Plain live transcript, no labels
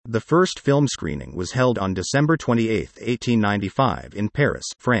The first film screening was held on December 28, 1895 in Paris,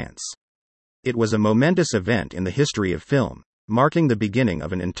 France. It was a momentous event in the history of film, marking the beginning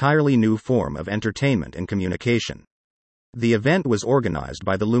of an entirely new form of entertainment and communication. The event was organized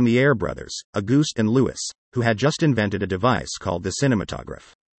by the Lumière brothers, Auguste and Louis, who had just invented a device called the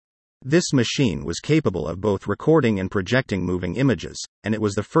Cinématographe. This machine was capable of both recording and projecting moving images, and it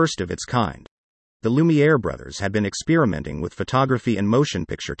was the first of its kind. The Lumière brothers had been experimenting with photography and motion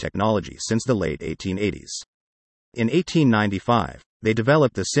picture technology since the late 1880s. In 1895, they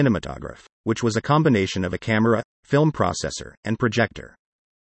developed the Cinématographe, which was a combination of a camera, film processor, and projector.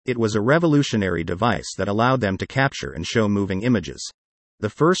 It was a revolutionary device that allowed them to capture and show moving images. The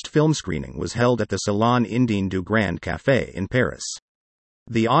first film screening was held at the Salon Indien du Grand Café in Paris.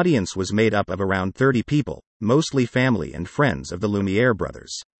 The audience was made up of around 30 people, mostly family and friends of the Lumière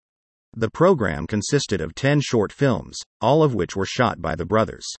brothers. The program consisted of 10 short films, all of which were shot by the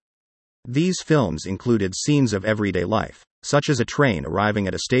brothers. These films included scenes of everyday life, such as a train arriving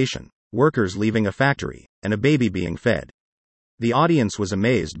at a station, workers leaving a factory, and a baby being fed. The audience was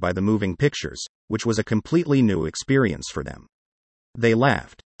amazed by the moving pictures, which was a completely new experience for them. They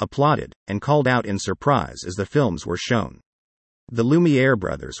laughed, applauded, and called out in surprise as the films were shown. The Lumière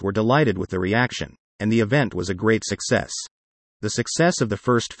brothers were delighted with the reaction, and the event was a great success. The success of the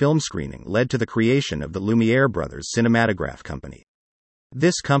first film screening led to the creation of the Lumière brothers Cinématographe company.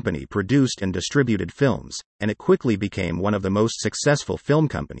 This company produced and distributed films, and it quickly became one of the most successful film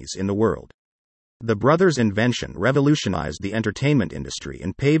companies in the world. The brothers' invention revolutionized the entertainment industry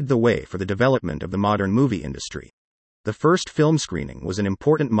and paved the way for the development of the modern movie industry. The first film screening was an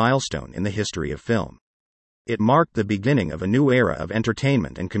important milestone in the history of film. It marked the beginning of a new era of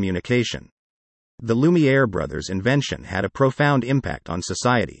entertainment and communication. The Lumière brothers' invention had a profound impact on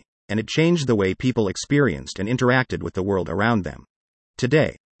society, and it changed the way people experienced and interacted with the world around them.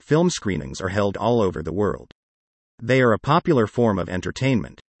 Today, film screenings are held all over the world. They are a popular form of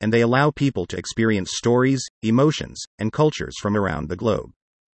entertainment, and they allow people to experience stories, emotions, and cultures from around the globe.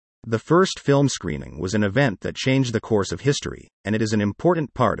 The first film screening was an event that changed the course of history, and it is an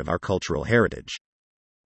important part of our cultural heritage.